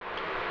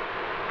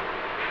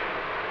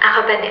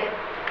Akabane,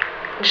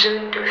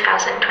 June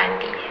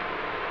 2020.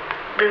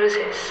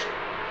 Bruises.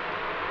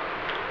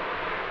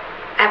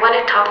 I want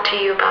to talk to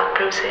you about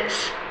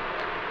bruises.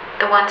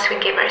 The ones we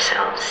give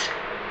ourselves.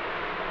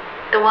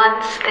 The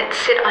ones that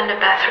sit on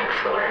the bathroom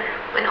floor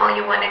when all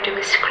you want to do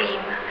is scream.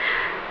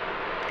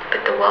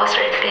 But the walls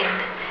are thin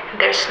and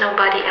there's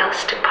nobody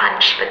else to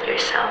punch but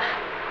yourself.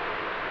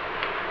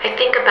 I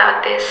think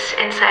about this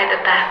inside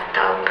the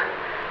bathtub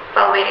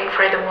while waiting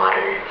for the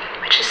water,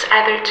 which is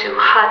either too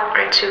hot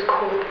or too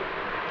cold.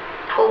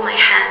 Hold my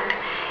hand.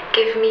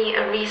 Give me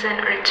a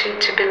reason or two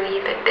to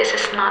believe that this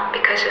is not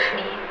because of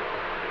me.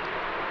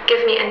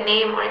 Give me a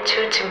name or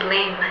two to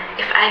blame.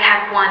 If I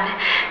have one,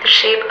 the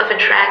shape of a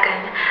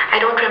dragon, I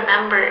don't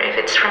remember if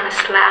it's from a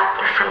slap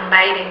or from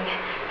biting.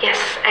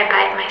 Yes, I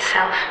bite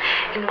myself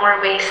in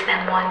more ways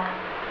than one.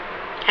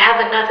 I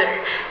have another,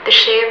 the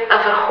shape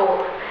of a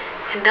hole.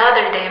 And the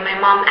other day, my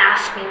mom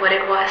asked me what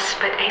it was,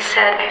 but I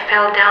said I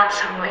fell down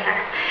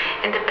somewhere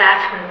in the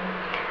bathroom,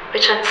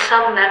 which on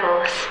some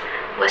levels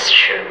was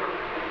true.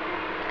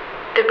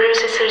 The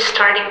bruises are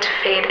starting to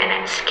fade and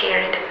I'm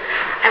scared.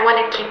 I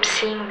want to keep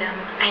seeing them.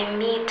 I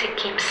need to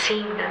keep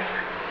seeing them.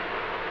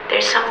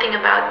 There's something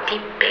about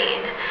deep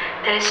pain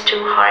that is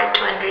too hard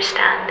to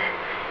understand.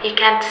 You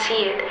can't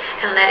see it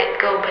and let it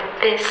go, but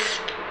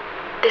this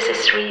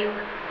is real.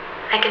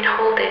 I can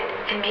hold it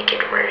and make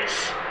it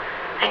worse.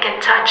 I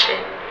can touch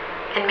it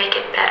and make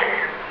it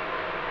better.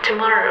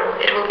 Tomorrow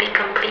it will be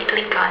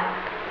completely gone.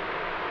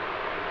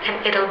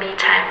 And it'll be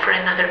time for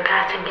another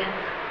bath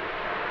again.